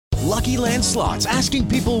Lucky Land Slots, asking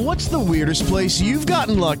people, what's the weirdest place you've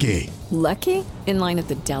gotten lucky? Lucky? In line at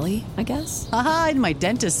the deli, I guess? Aha, in my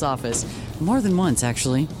dentist's office. More than once,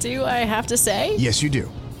 actually. Do I have to say? Yes, you do.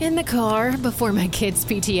 In the car before my kids'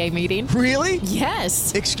 PTA meeting. Really?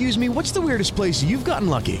 Yes. Excuse me, what's the weirdest place you've gotten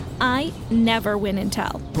lucky? I never win and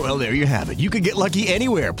tell. Well, there you have it. You can get lucky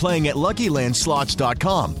anywhere, playing at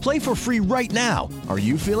LuckyLandSlots.com. Play for free right now. Are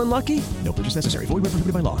you feeling lucky? No purchase necessary. Void where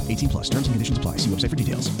prohibited by law. 18 plus. Terms and conditions apply. See website for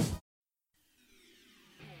details.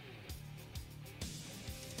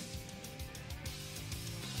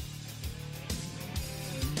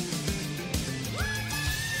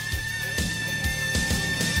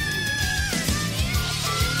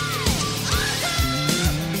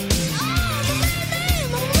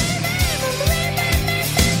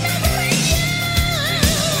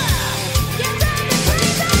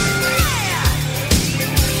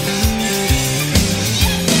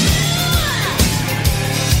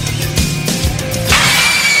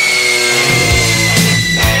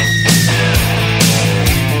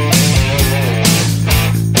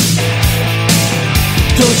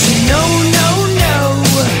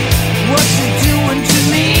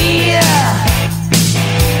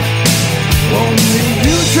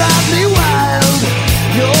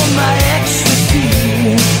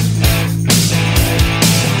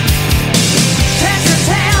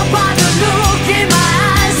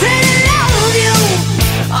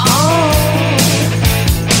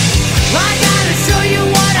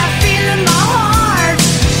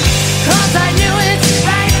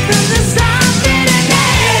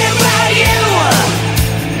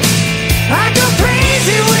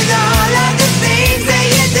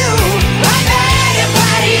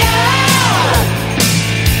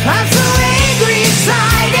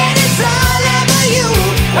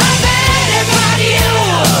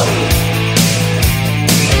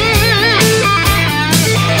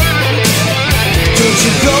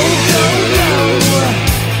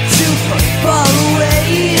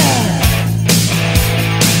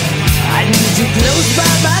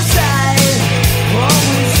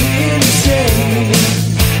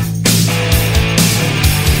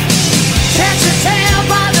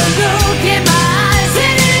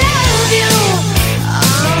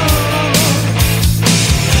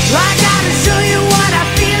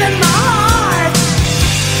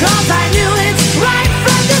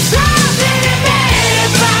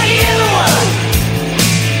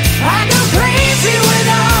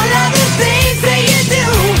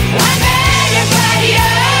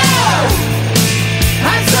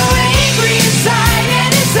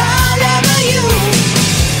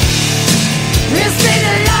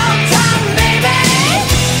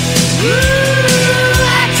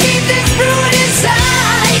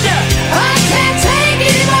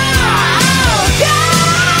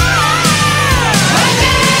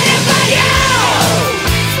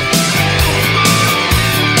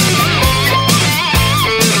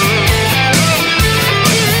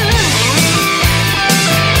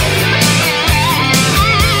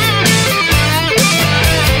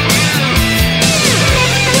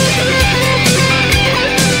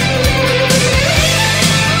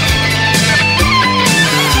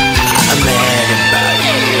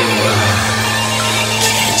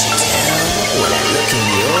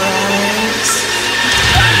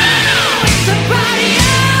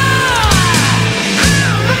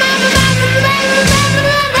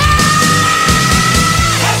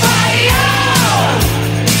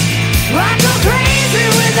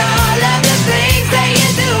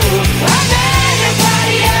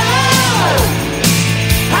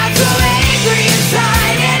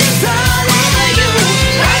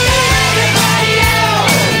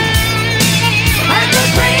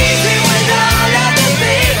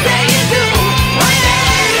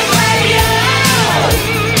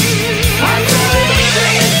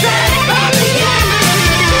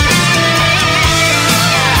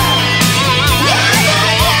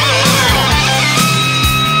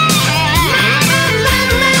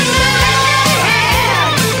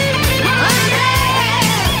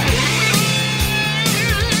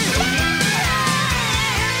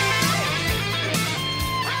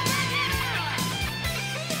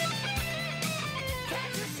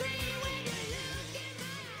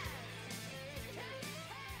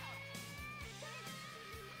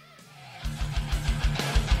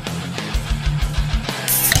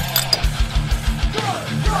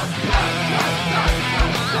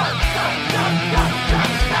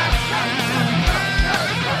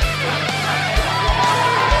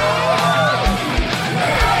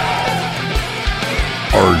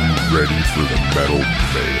 ready for the metal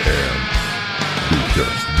mayhem,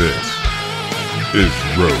 because this is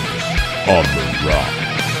Rose on the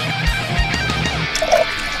Rocks.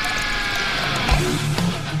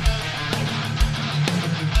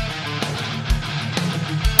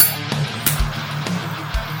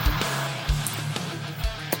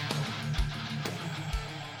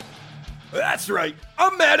 That's right,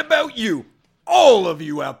 I'm mad about you. All of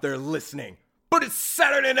you out there listening. But it's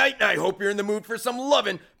Saturday night and I hope you're in the mood for some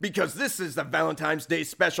lovin', because this is the Valentine's Day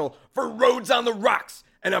special for Roads on the Rocks,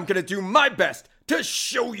 and I'm gonna do my best to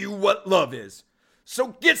show you what love is.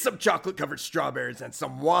 So get some chocolate-covered strawberries and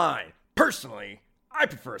some wine. Personally, I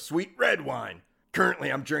prefer sweet red wine. Currently,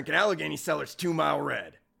 I'm drinking Allegheny Cellars 2 Mile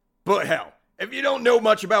Red. But hell, if you don't know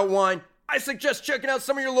much about wine, I suggest checking out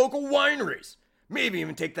some of your local wineries. Maybe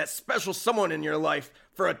even take that special someone in your life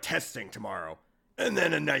for a tasting tomorrow. And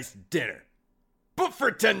then a nice dinner. But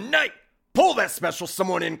for tonight, pull that special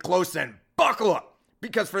someone in close and buckle up.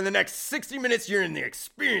 Because for the next 60 minutes, you're in the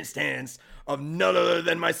experienced hands of none other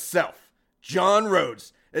than myself, John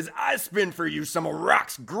Rhodes, as I spin for you some of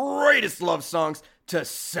rock's greatest love songs to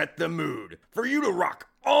set the mood for you to rock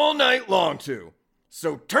all night long to.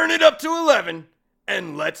 So turn it up to 11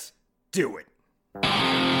 and let's do it.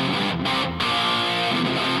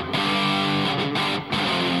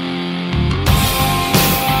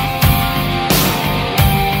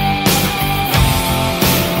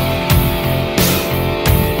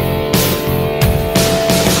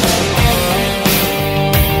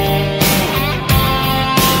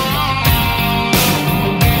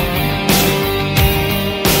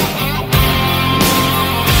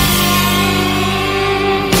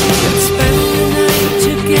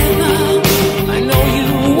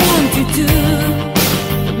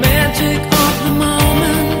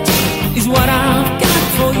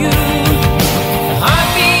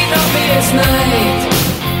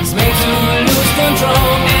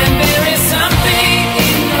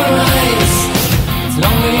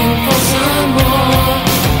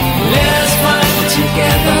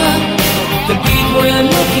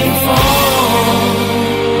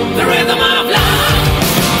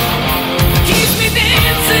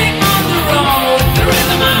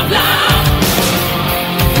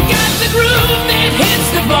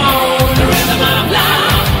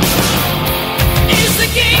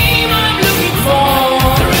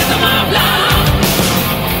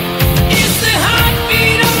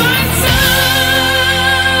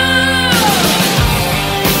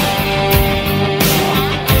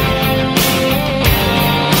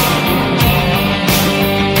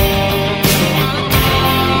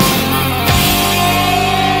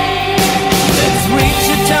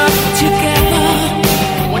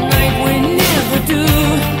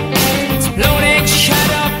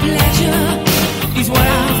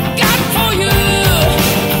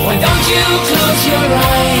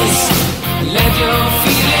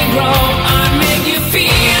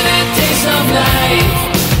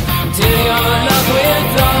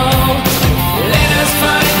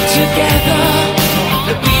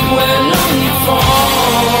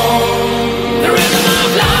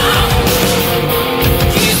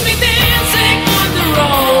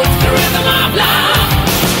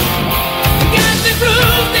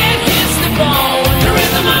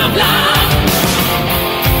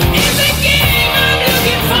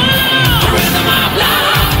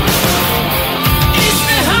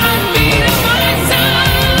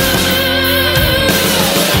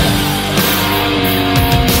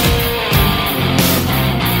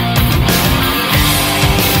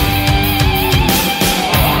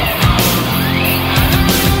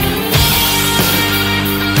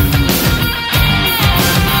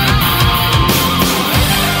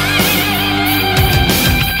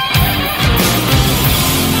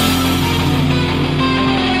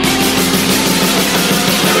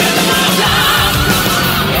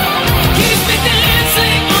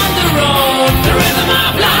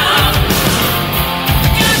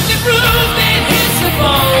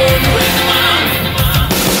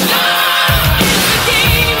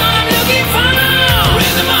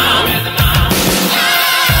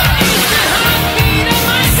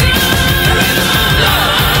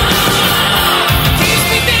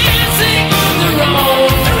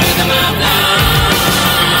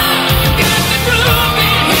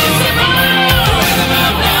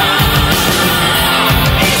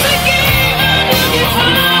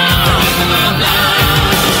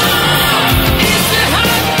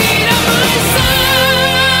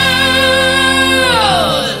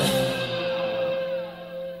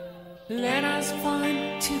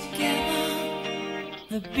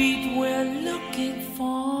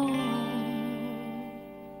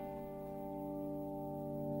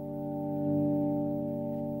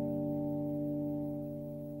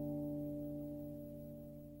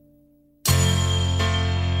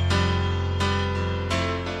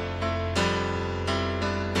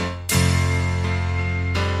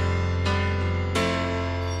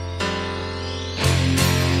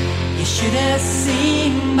 You should have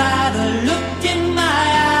seen by the look in my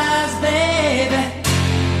eyes, babe.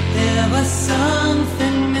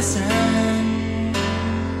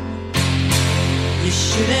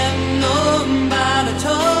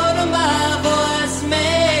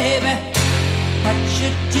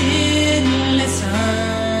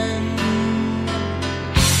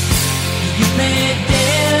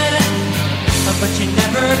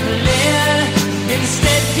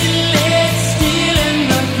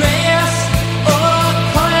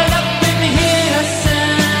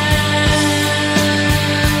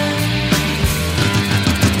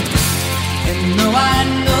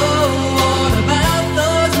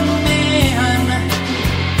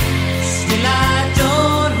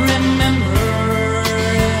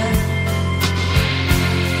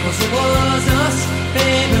 it was us,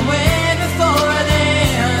 baby, way before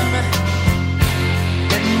then.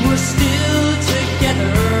 And we're still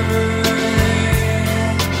together.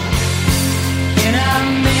 And I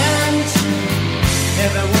meant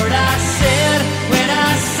every word I said when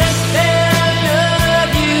I said that I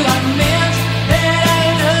love you. I meant that I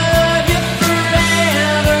love you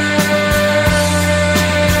forever.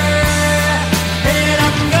 And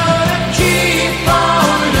I'm gonna keep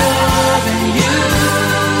on loving you,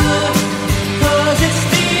 'cause it's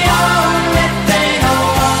the only thing I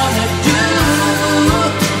wanna do.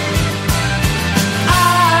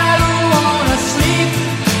 I don't wanna sleep,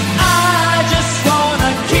 I just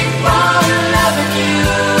wanna keep on loving you.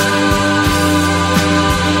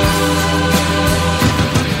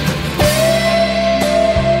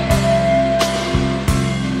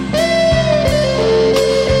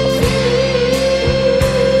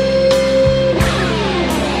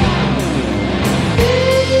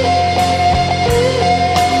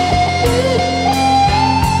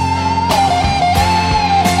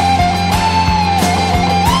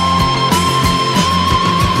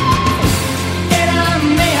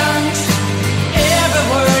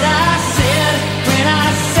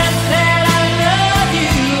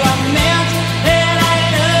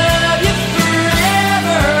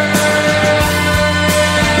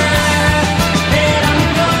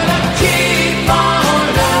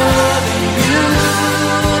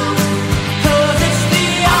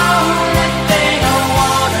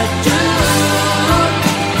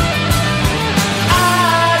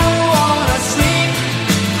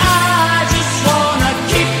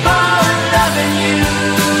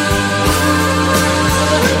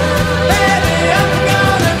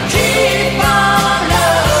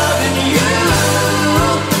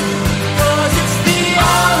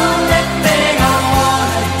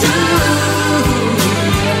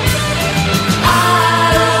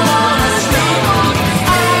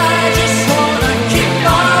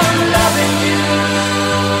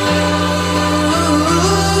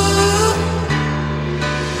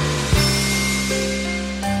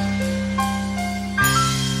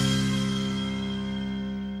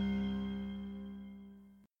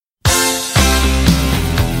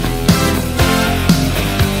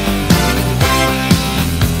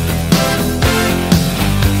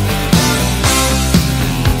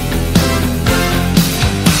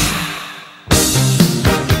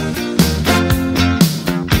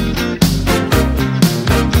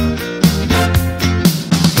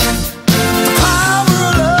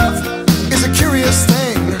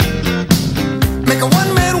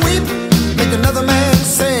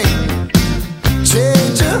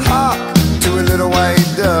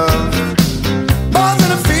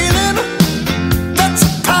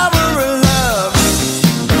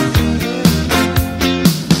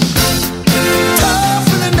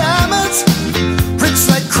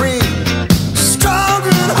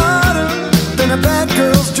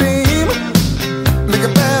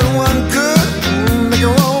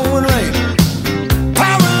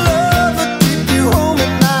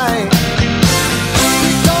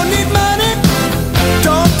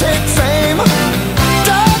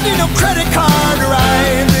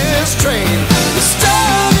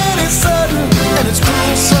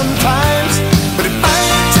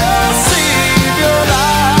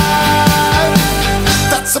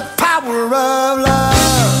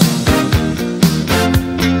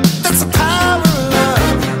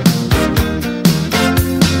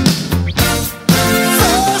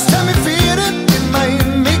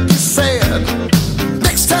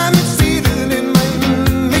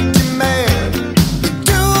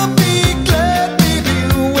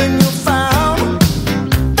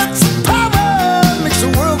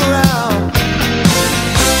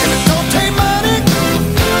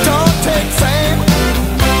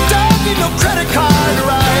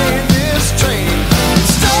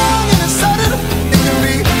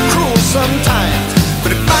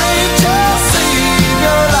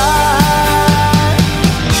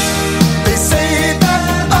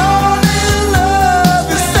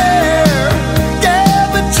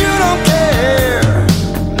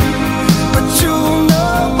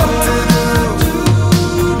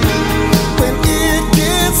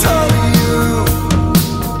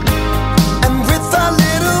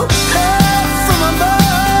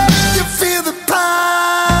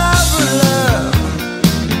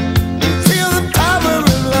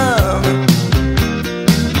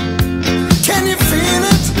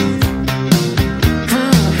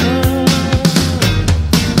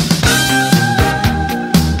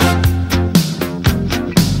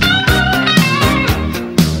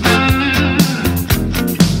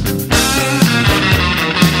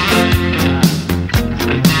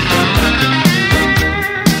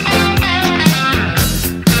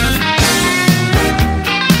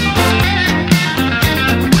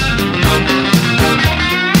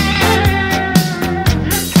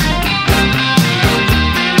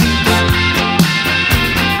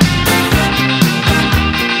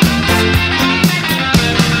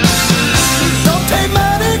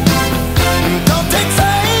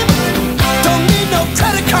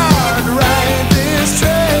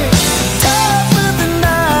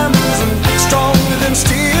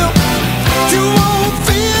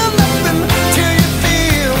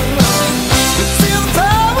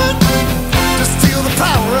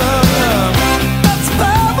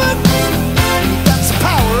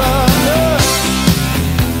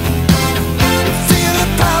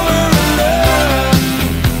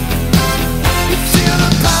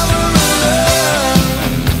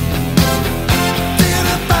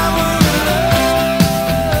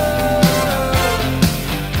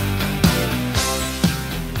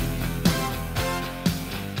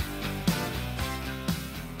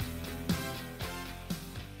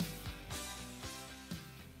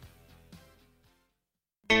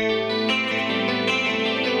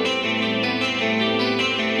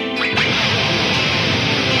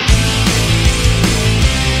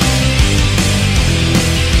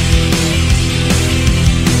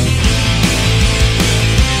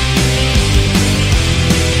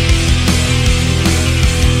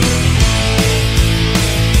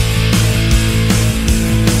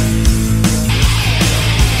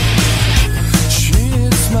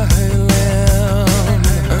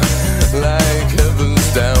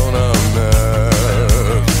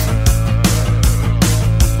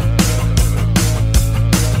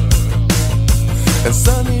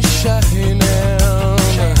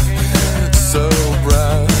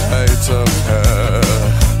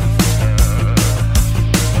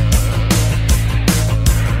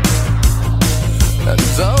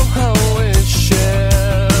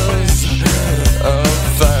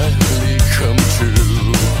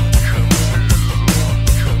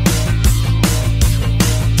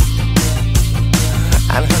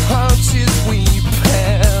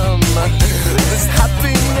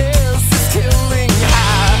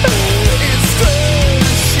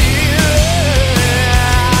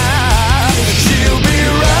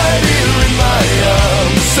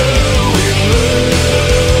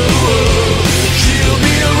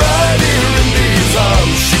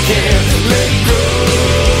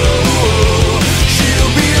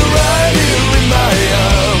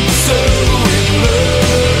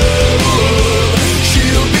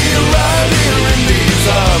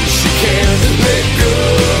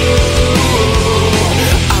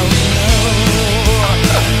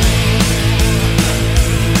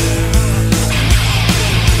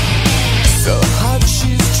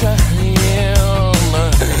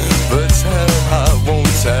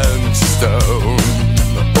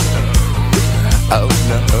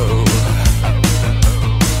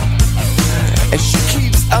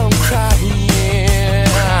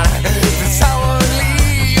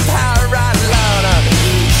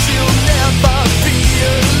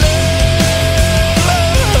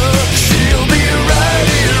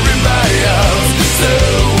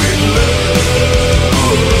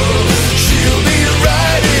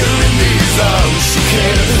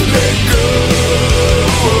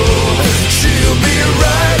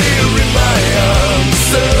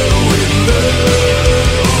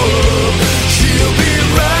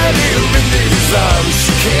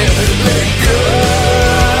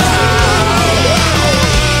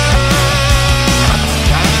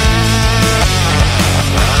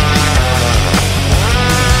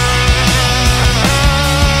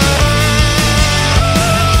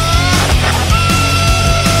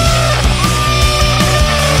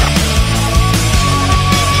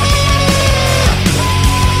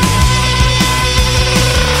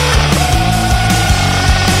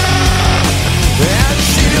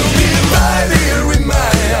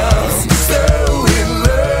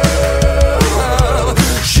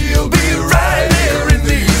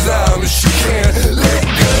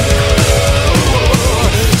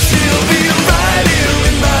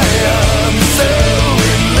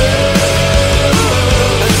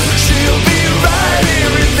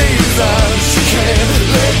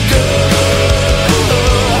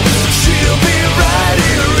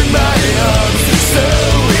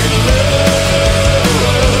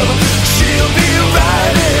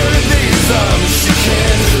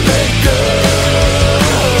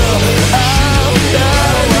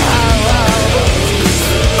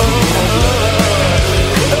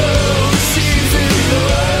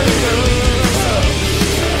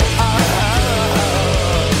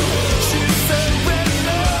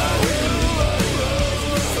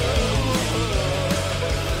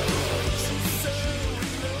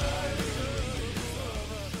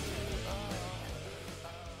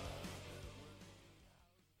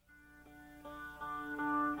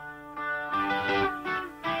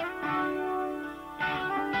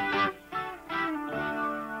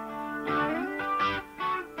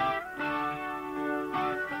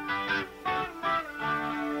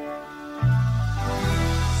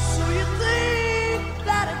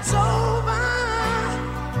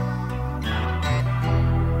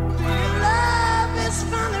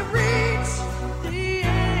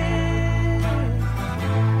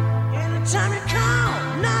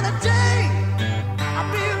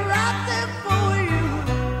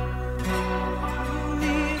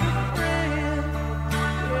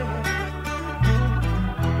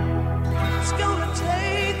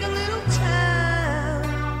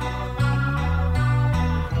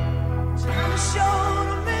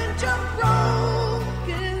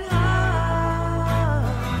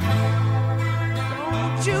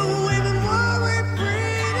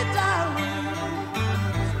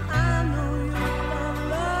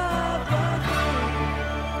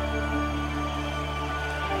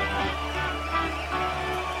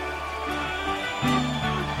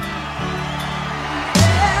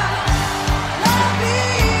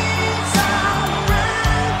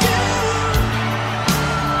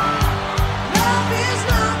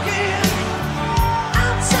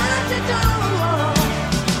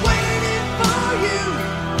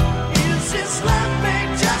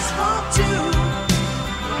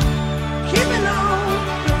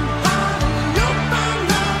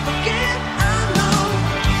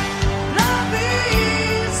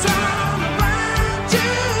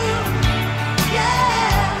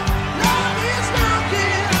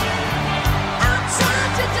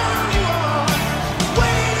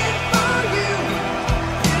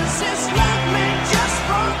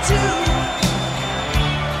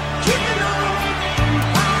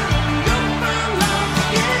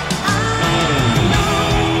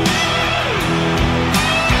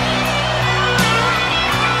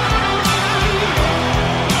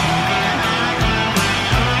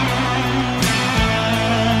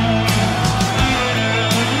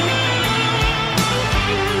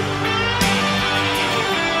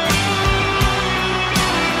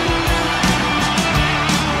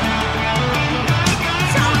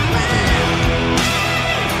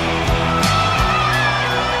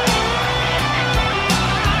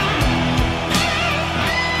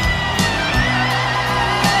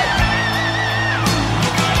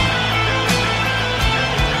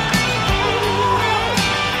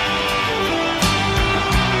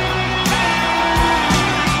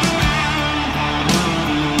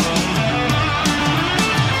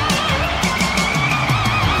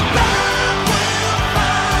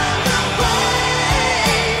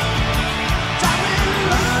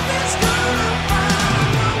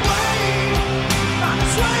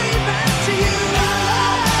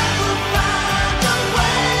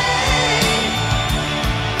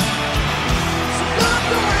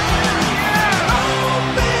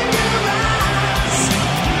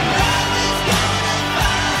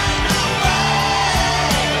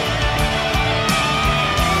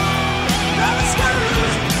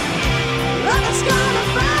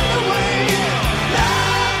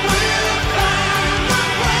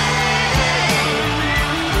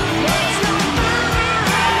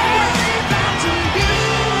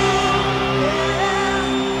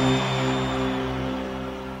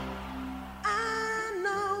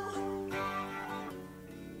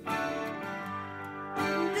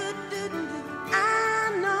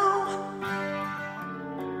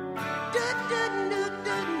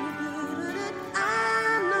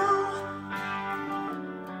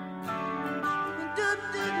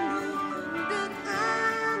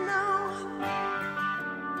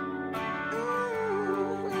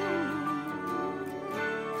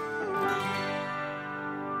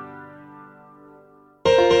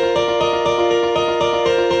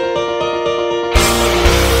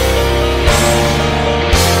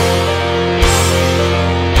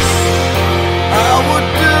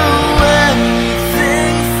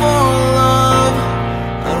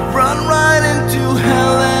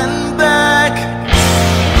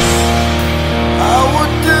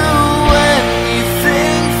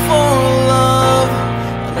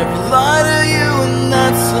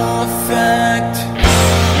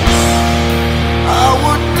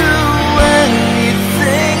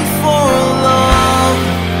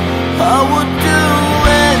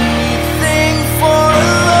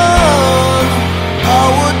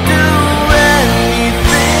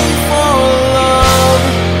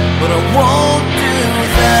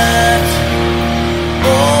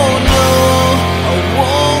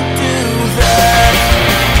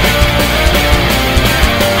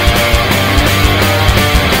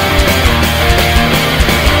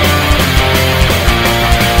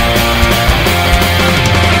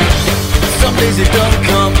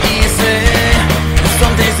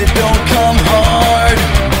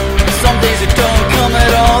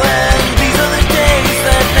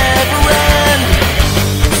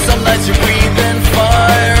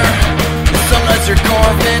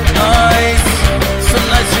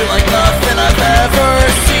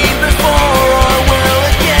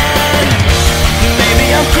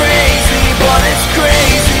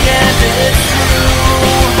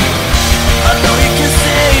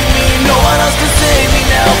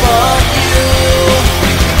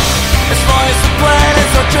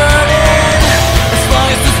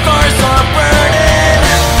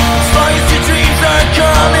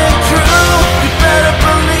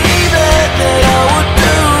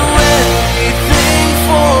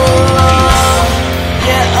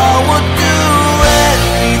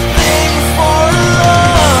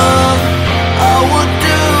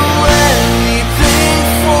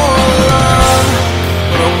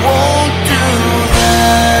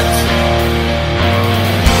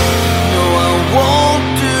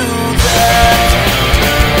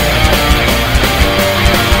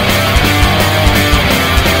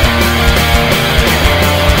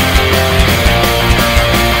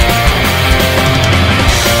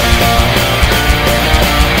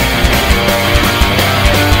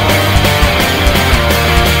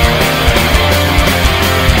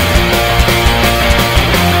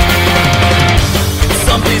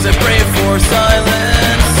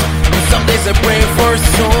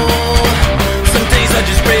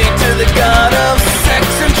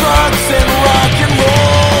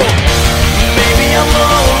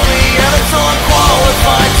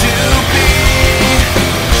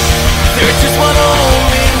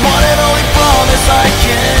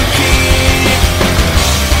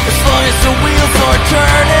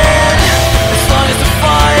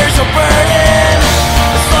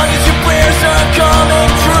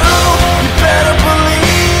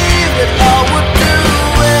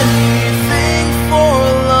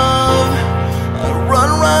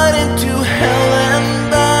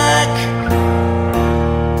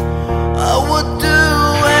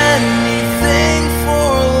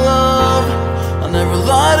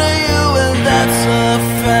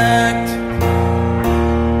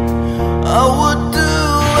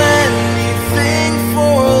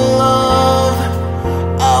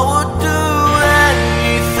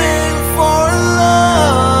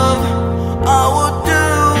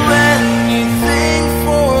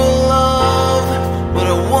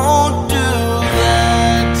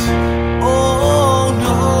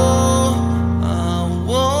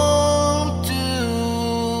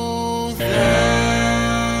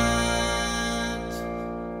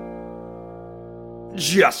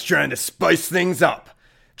 Just trying to spice things up.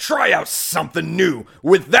 Try out something new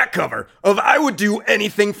with that cover of I Would Do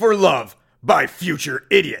Anything for Love by Future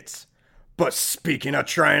Idiots. But speaking of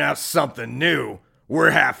trying out something new,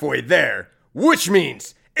 we're halfway there, which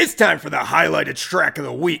means it's time for the highlighted track of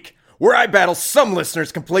the week, where I battle some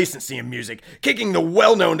listeners' complacency in music, kicking the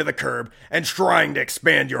well-known to the curb and trying to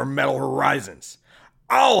expand your metal horizons.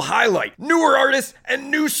 I'll highlight newer artists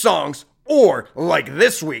and new songs, or, like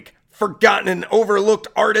this week, forgotten and overlooked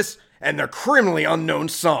artists and their criminally unknown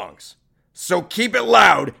songs. So keep it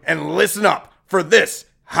loud and listen up for this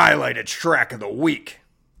highlighted track of the week.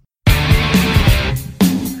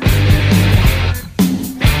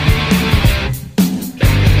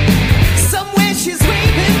 Somewhere she's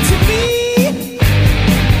waving to me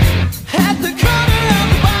at the corner of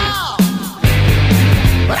the bar,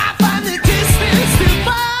 but I find the distance too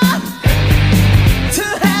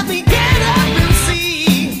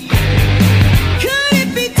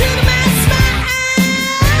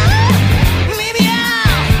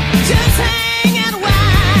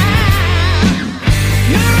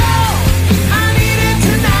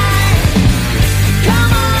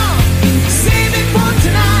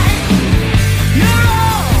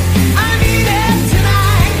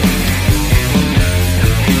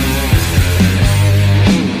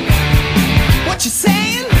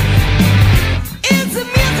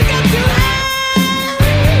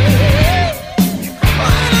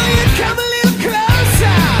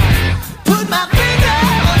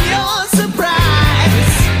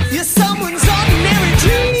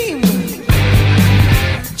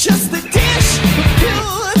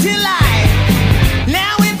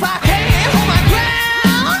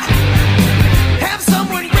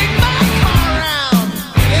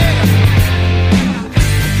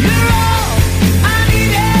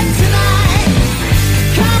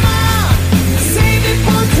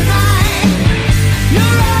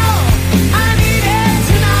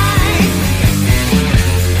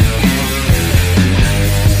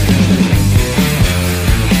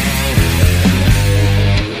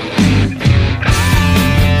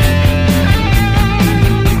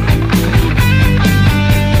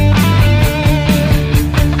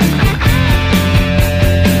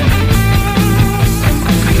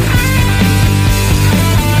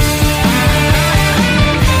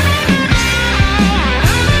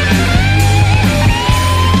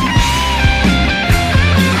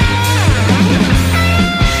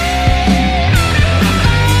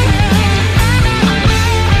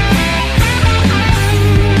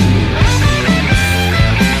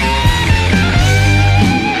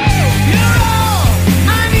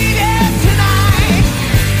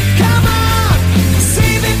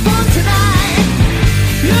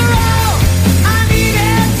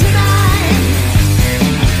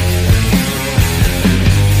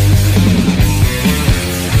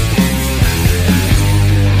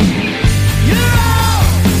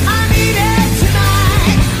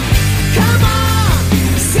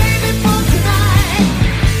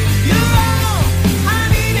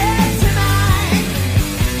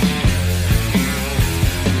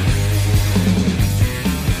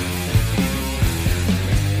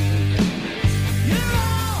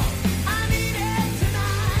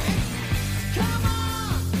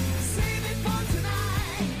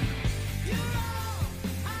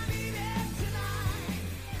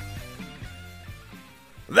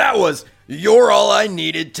was You're All I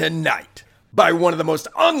Needed Tonight by one of the most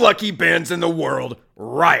unlucky bands in the world,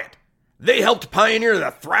 Riot. They helped pioneer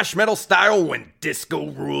the thrash metal style when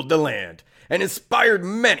disco ruled the land and inspired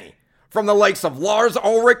many, from the likes of Lars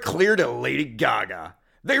Ulrich Clear to Lady Gaga.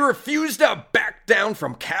 They refused to back down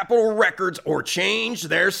from Capitol Records or change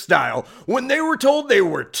their style when they were told they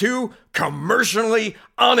were too commercially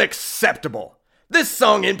unacceptable. This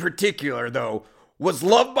song in particular, though, was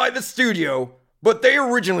loved by the studio, but they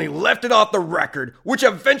originally left it off the record, which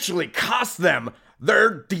eventually cost them their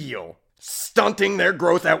deal, stunting their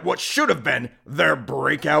growth at what should have been their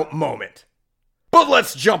breakout moment. But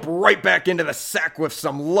let's jump right back into the sack with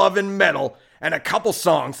some love and metal and a couple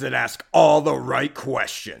songs that ask all the right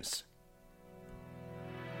questions.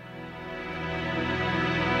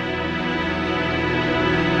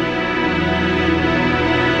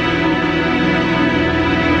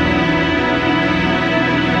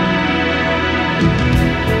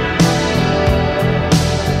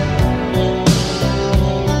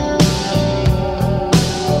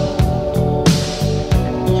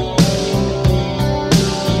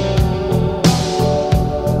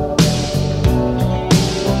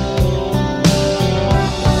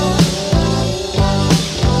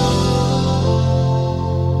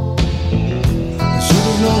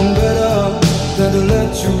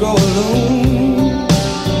 You go alone.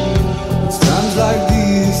 It's times like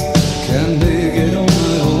these can't make it on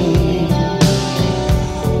my own.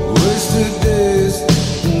 Wasted days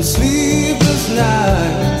and sleepless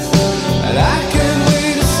nights, and I can't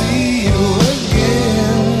wait to see you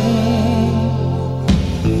again.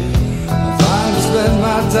 I finally spend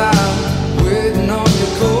my time waiting on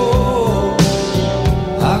your call.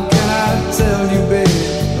 How can I tell you, babe,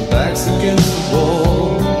 my back's against the wall?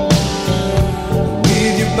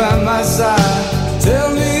 By my side, tell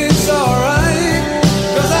me it's alright,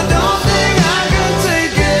 'cause I don't think I can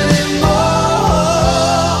take anymore.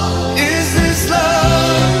 Is this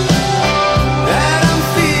love that I'm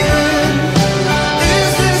feeling?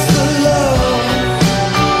 Is this the love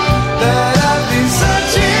that I've been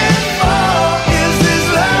searching for? Is this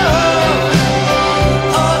love,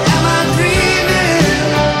 or am I dreaming?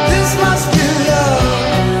 This must be love,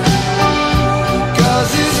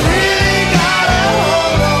 'cause it's really got a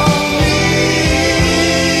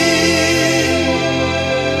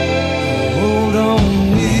hold on.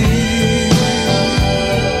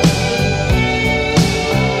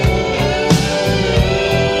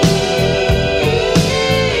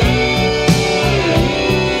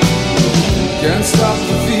 Can't stop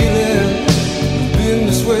the feeling, I've been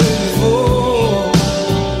this way before,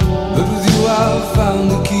 but with you I've found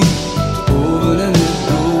the key to open any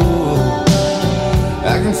door.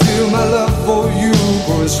 I can feel my love for you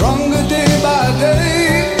growing stronger day by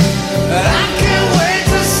day, and I can't wait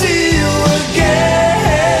to see you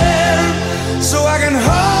again, so I can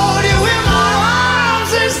hold you in my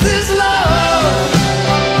arms. Is this love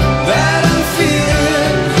that I'm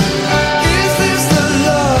feeling? Is this the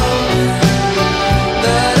love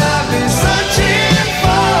that I've been searching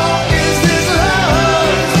for? Is this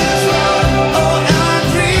love, or am I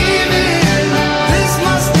dreaming?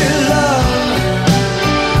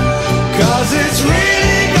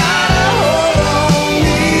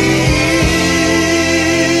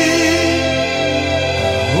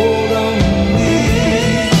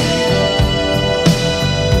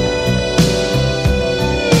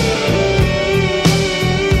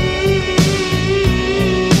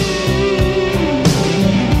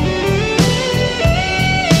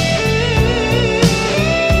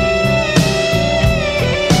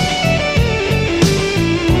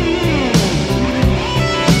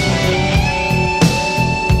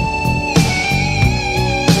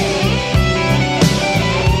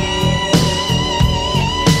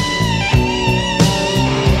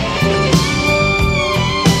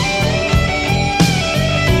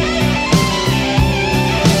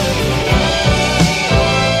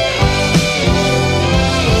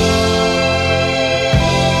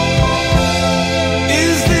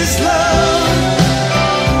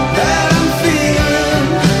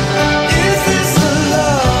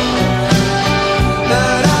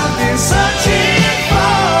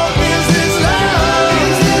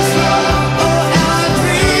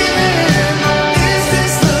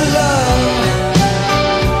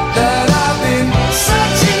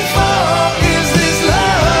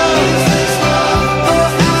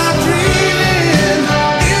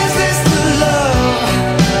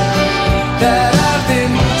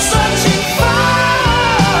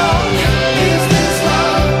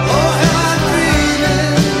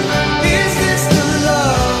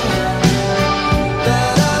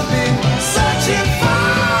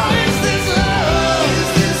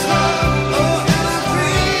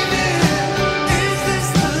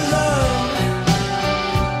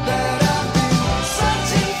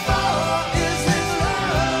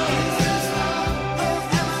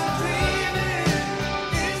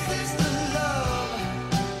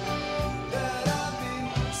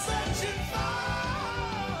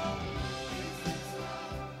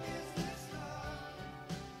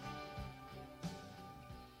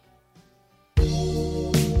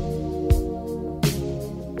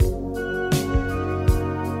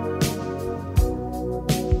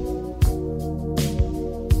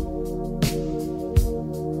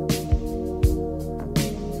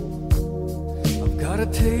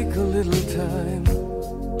 time.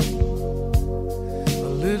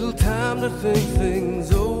 A little time to think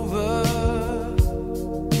things over.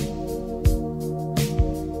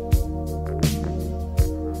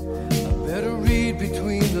 I better read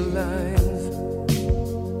between the lines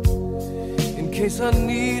in case I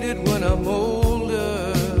need it when I'm older.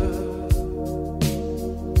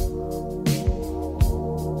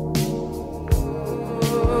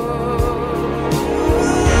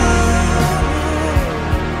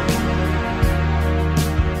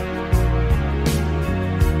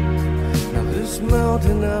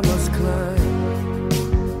 Mountain I must climb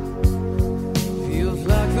feels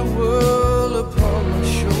like the world upon my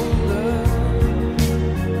shoulder,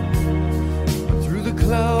 but through the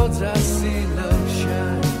clouds I see love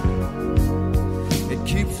shine. It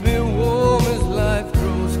keeps me warm as life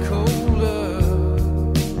grows colder.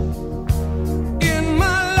 In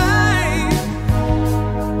my life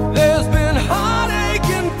there's been heartache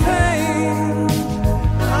and pain.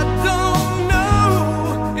 I don't know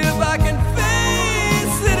if I can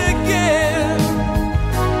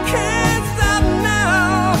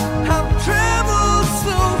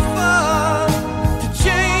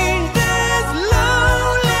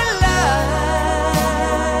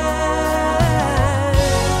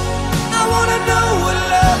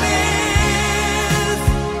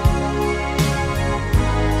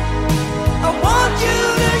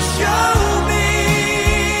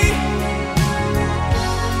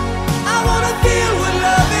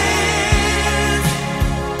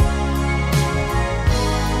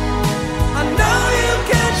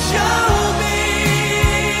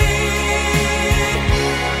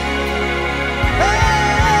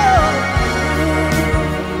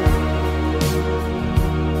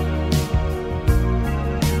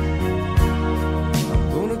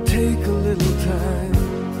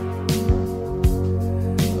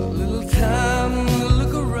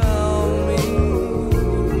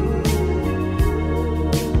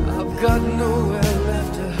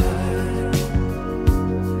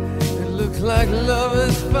like love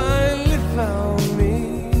has finally found me.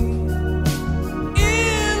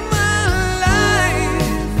 In my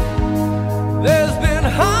life there's been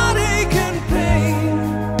heartache and pain.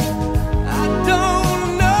 I don't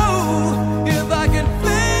know if I can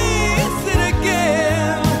face it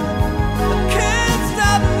again. I can't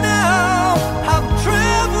stop now. I've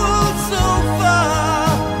traveled so far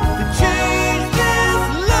to change this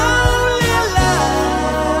lonely life.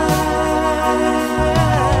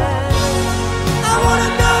 I wanna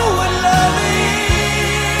know what love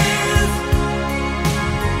is.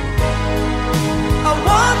 I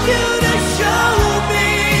want you to show me.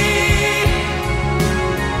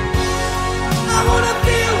 I wanna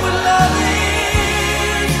feel what love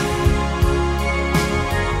is.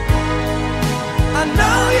 I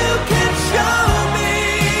know you can show me.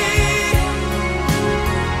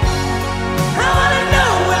 I wanna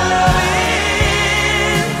know what love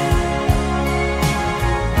is.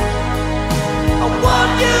 I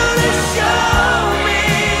want you to show me.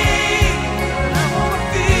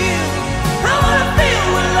 I wanna feel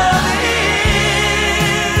what love is.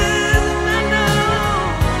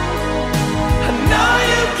 I know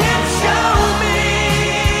you can show me.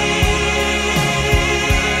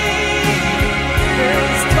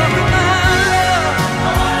 Let's talk about love.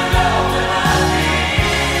 I wanna know what love is.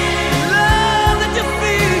 Love that you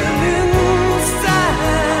feel inside.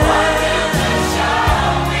 I want you to show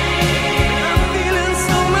me. I'm feeling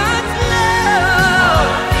so much love.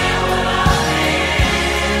 I feel what love is.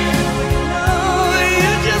 Oh,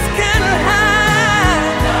 you just can't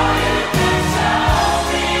hide. No, you can show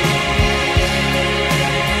me.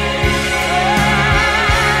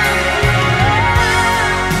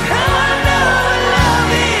 I wanna know what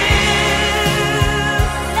love is.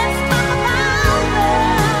 Let's talk about love.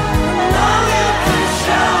 No, you can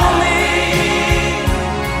show me.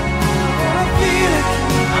 I wanna feel it.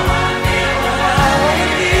 I wanna feel what love is. I wanna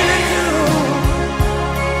feel it too.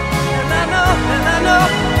 And I know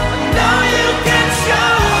you can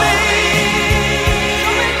show me.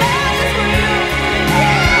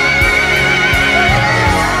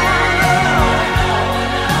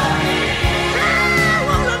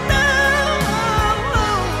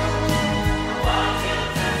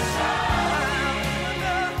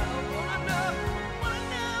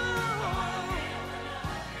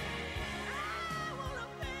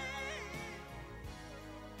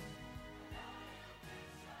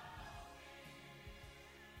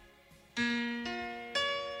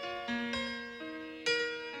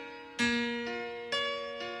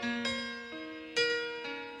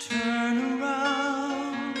 Turn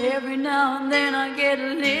around. Every now and then I get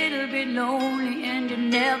a little bit lonely and you're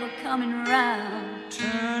never coming around.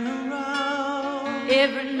 Turn around.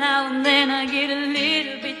 Every now and then I get a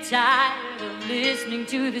little bit tired of listening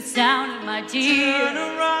to the sound of my tears. Turn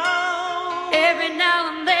around. Every now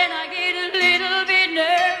and then I get a little bit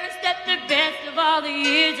nervous that the best of all the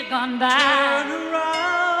years have gone by. Turn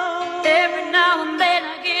around. Every now and then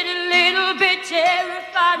I get a little bit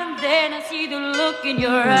terrified, and then I see the look in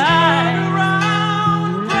your eyes. Turn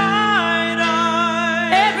around, bright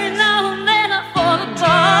eyes. Every now and then I fall apart.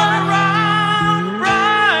 Turn around,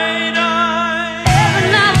 bright eyes. Every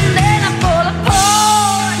now and then I fall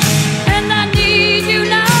apart, and I need you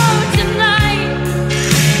now tonight,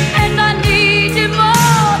 and I need you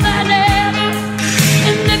more than ever.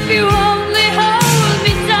 And if you only hold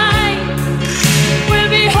me tight, we'll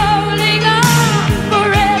be holding on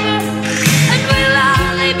forever, and we'll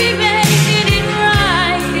only be making it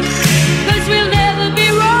right, 'cause we'll never be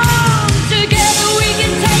wrong. Together we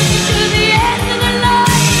can take it to the end of the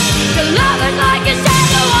line. The love is like a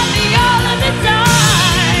shadow on me all of the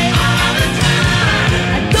time.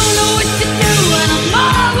 I don't know what to do, and I'm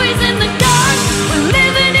always in the dark. We're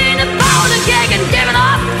living in a powder keg and giving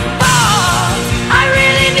off balls. I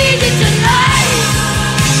really need you tonight.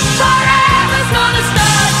 Forever's gonna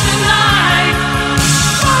start tonight.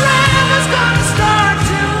 Forever's gonna start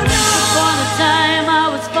tonight. Upon a time I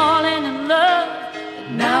was falling in love, but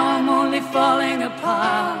now I'm only falling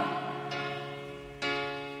apart.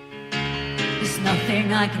 There's nothing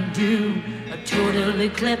I can do, a total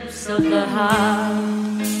eclipse of the heart.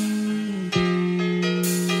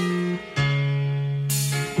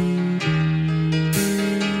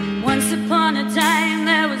 Once upon a time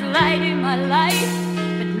there was light in my life,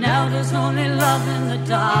 but now there's only love in the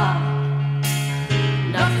dark.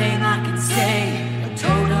 Nothing I can say, a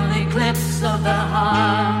total eclipse of the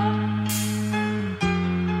heart.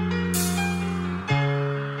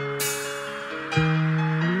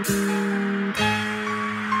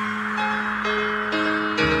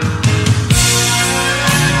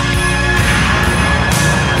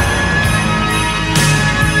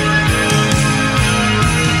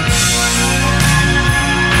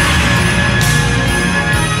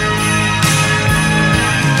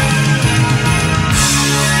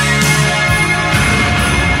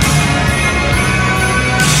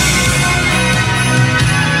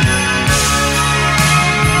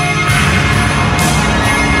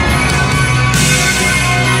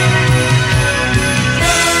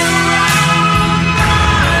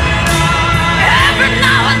 Every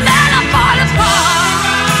now and then I fall apart.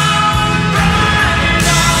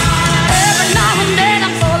 Every now and then I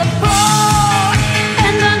fall apart,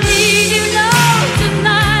 and I need you now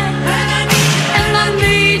tonight, and I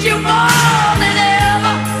need you more than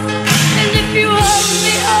ever. And if you hold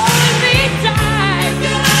me tight,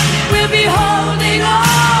 we'll be holding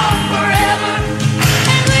on forever,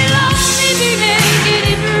 and we'll only be making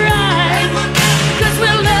it right, 'cause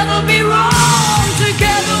we'll never be wrong.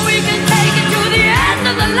 Together we can take it to the end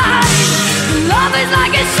of the line. Love is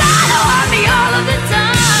like a shadow on me all of the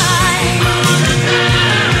time.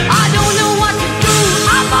 I don't know what to do,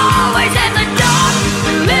 I'm always in the dark.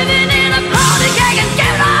 Living in a powder keg and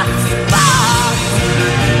giving off sparks.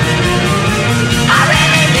 I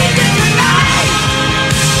really need you tonight.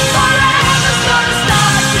 Forever's gonna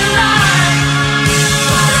start tonight.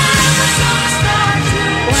 Forever's gonna start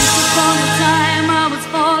tonight. Once upon a time I was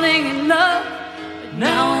falling in love, but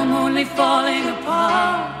now I'm only falling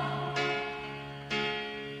apart.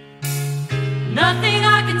 Nothing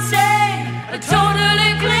I can say, a total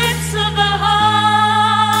eclipse of the heart.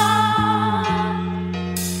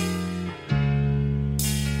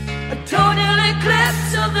 A total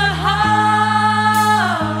eclipse of the heart.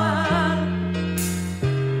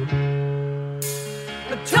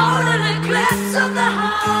 A total eclipse of the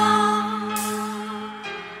heart.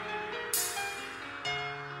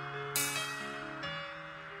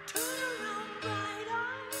 Turn around, bright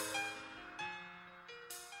eyes.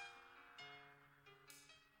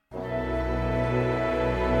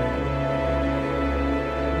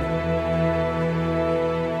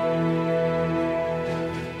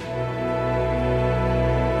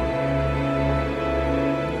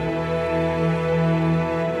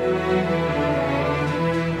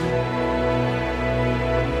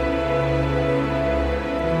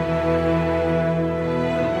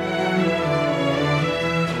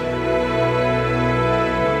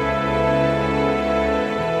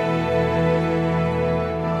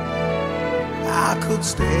 I could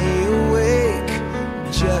stay awake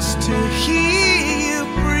just to hear you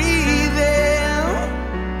breathing.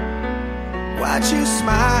 Watch you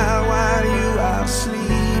smile while you are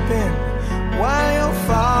sleeping, while you're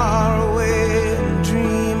far away and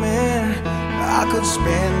dreaming. I could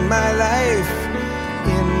spend my life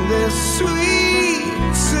in this sweet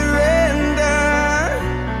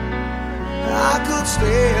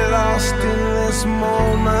stay lost in this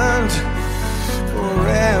moment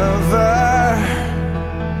forever.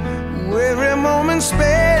 Every moment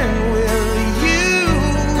spent with you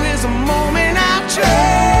is a moment I'll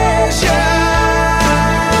treasure.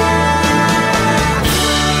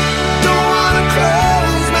 Don't wanna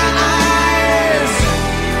close my eyes,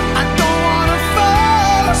 I don't wanna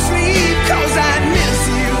fall asleep, 'cause I miss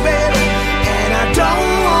you, baby, and I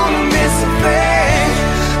don't wanna miss a thing.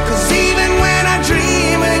 'Cause even when I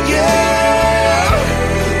dream of you,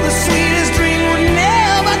 the sweetest dream would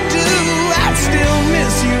never do. I'd still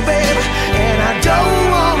miss you, baby, and I don't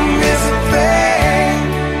want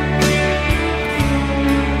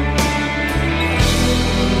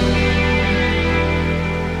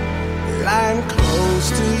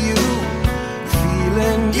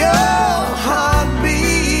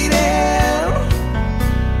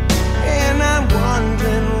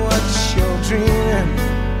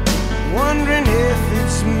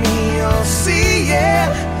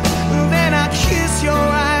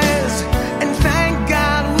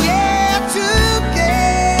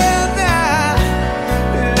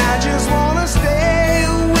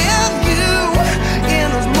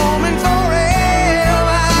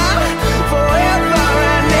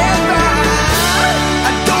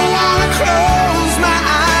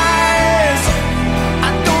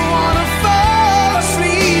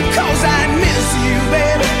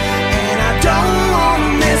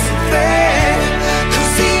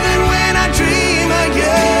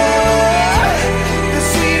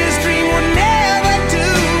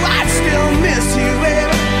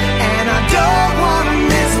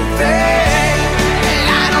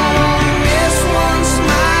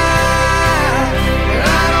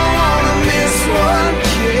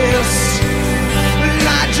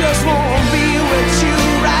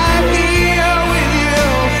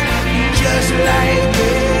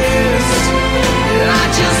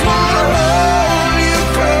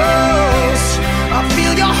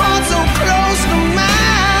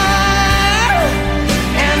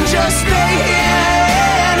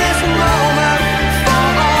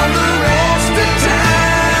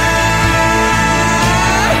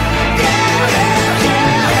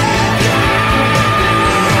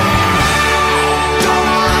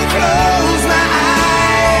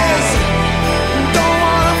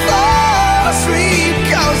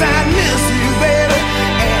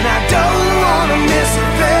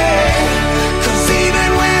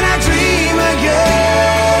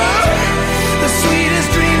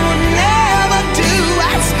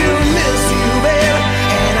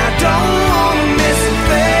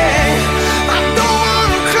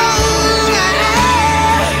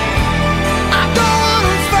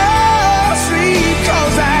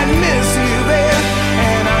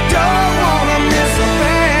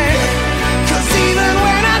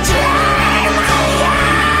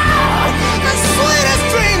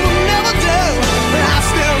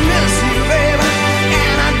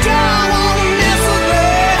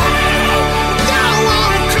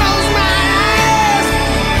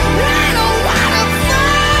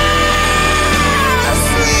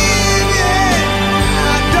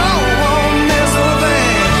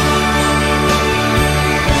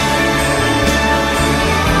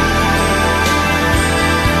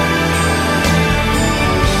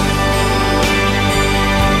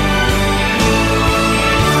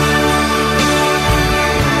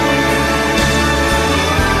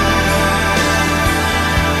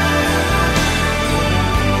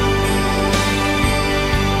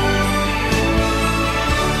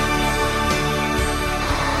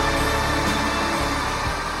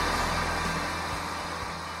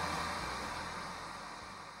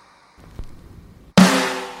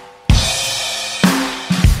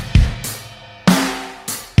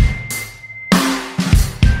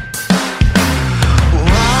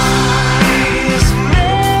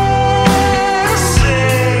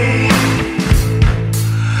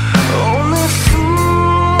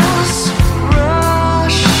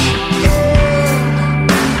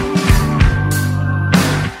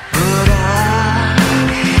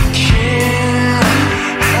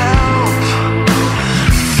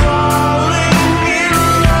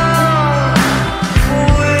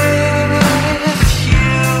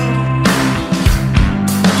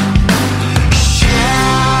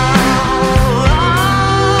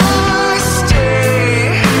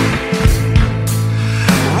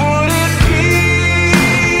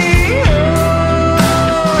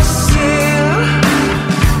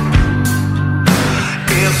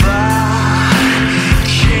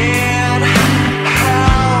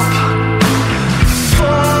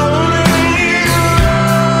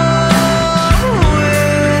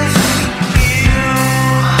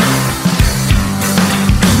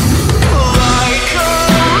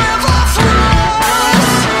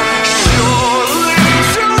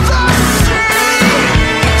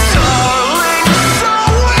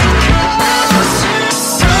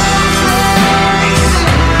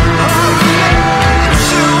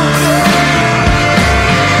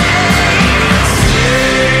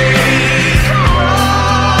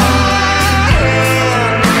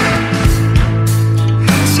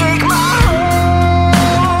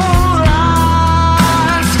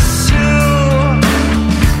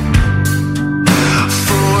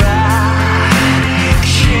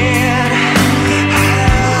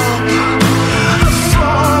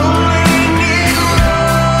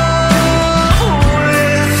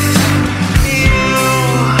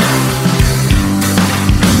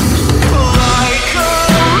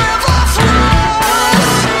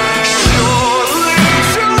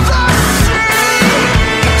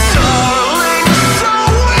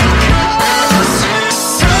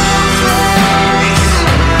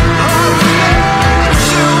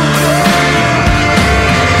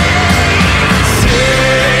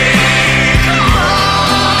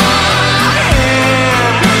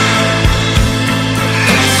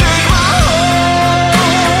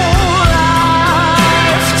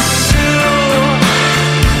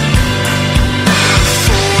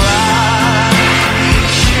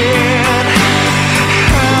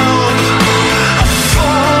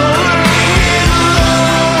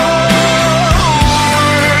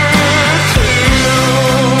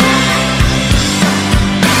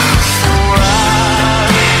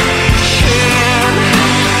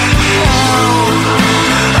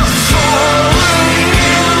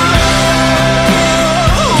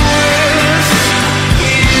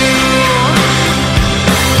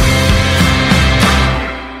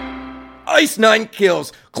Ice Nine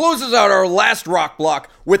Kills closes out our last rock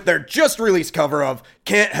block with their just released cover of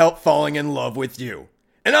Can't Help Falling in Love with You.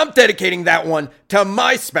 And I'm dedicating that one to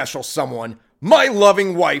my special someone, my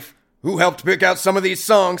loving wife, who helped pick out some of these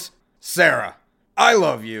songs, Sarah. I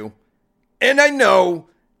love you. And I know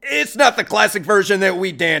it's not the classic version that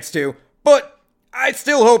we dance to, but I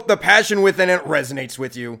still hope the passion within it resonates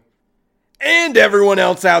with you. And everyone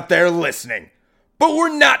else out there listening. But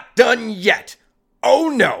we're not done yet. Oh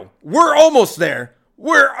no, we're almost there.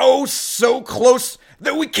 We're oh so close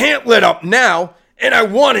that we can't let up now. And I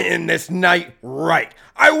want to end this night right.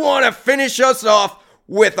 I want to finish us off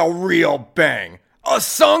with a real bang. A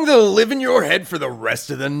song that'll live in your head for the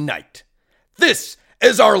rest of the night. This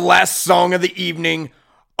is our last song of the evening,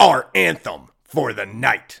 our anthem for the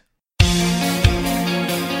night.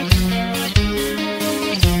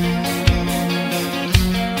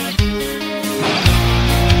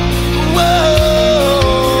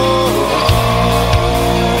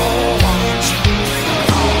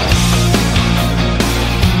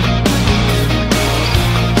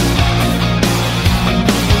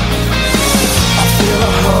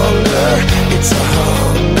 It's a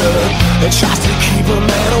hunger that tries to keep a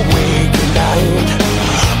man awake at night.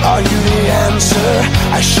 Are you the answer?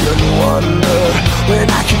 I shouldn't wonder when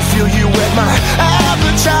I can feel you at my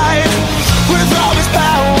appetite. With all this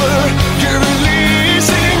power you're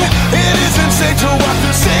releasing, it isn't safe to walk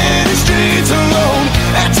the city streets alone.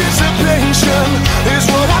 Anticipation is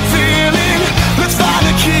what I'm feeling. Let's find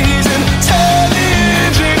the keys and turn the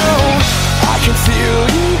engine on. I can feel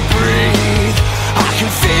you breathe. I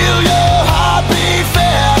can feel your heartbeat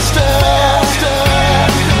faster.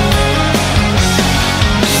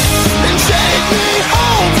 And take me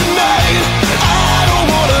home tonight. I don't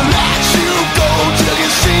wanna let you go till you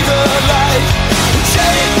see the light.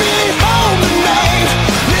 Take me home tonight.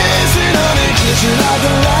 Listen, honey, kiss you like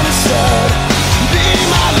a line of sun. Be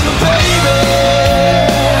my little baby.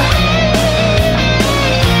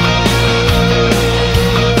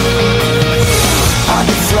 I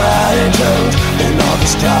get frightened in all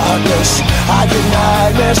this darkness. I get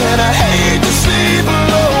nightmares and I hate to sleep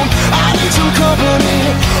alone. I need some company,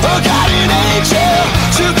 a guardian angel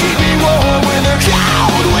to keep me warm when the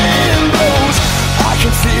cold wind blows. I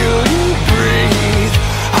can feel you breathe.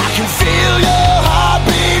 I can feel your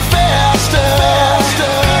heartbeat faster.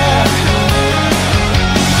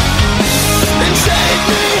 And take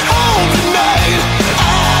me home tonight.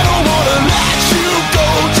 I don't wanna let you go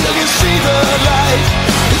till you see the light.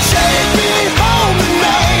 Take me home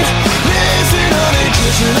tonight. Listen, honey,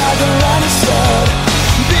 kiss you like a line of sun.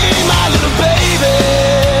 Be my little baby.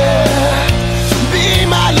 Be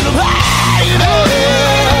my little baby.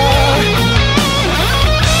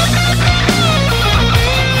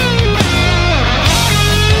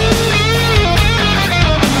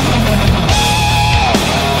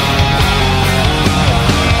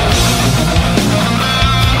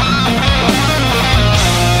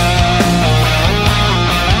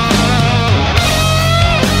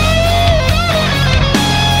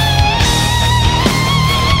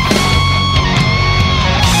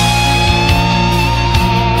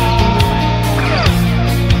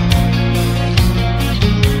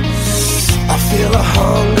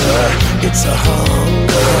 It's a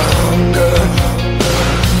hunger.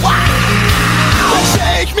 Wow!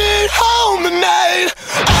 Take me home tonight.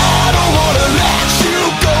 I don't wanna let you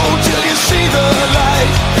go till you see the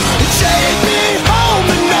light. Take me home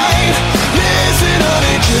tonight. Listen,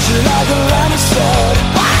 honey, kiss you like a line of sun.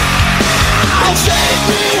 Wow! Take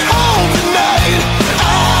me home tonight.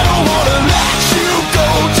 I don't wanna let you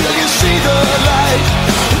go till you see the light.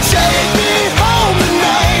 Take me home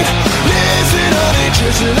tonight. Listen, honey,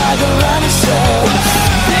 kiss you like a line of sun.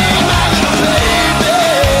 Be my little baby.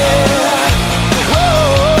 Whoa,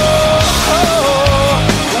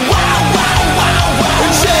 wow, wow, wow, wow.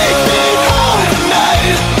 Take me home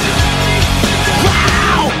tonight.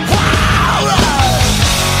 Wow, wow.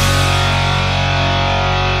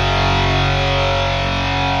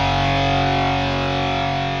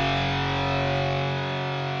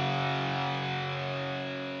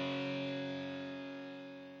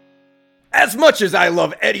 As much as I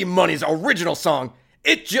love Eddie Money's original song,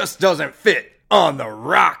 it just doesn't fit on the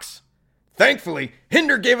rocks. Thankfully,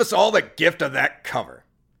 Hinder gave us all the gift of that cover.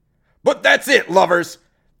 But that's it, lovers.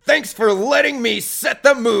 Thanks for letting me set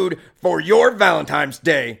the mood for your Valentine's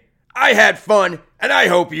Day. I had fun, and I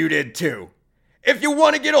hope you did too. If you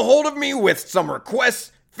want to get a hold of me with some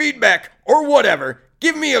requests, feedback, or whatever,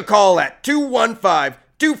 give me a call at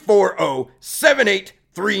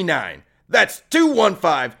 215-240-7839. That's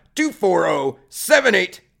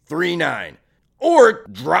 215-240-7839. or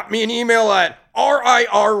drop me an email at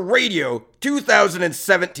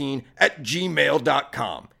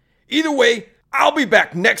rirradio2017@gmail.com. Either way, I'll be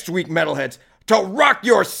back next week, Metalheads, to rock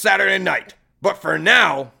your Saturday night. But for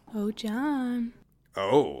now... Oh, John.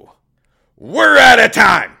 Oh, we're out of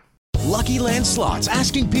time! Lucky Land Slots,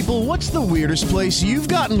 asking people, what's the weirdest place you've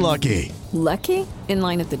gotten lucky? Lucky? In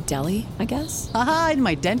line at the deli, I guess? Aha, in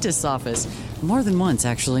my dentist's office. More than once,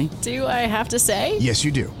 actually. Do I have to say? Yes,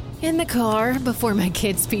 you do. In the car before my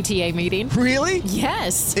kids' PTA meeting. Really?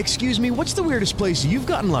 Yes. Excuse me, what's the weirdest place you've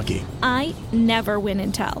gotten lucky? I never win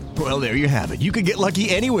and tell. Well, there you have it. You can get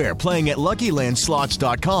lucky anywhere, playing at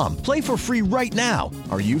LuckyLandSlots.com. Play for free right now.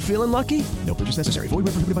 Are you feeling lucky? No purchase necessary. Void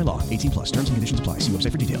where prohibited by law. 18+. Terms and conditions apply. See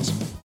website for details.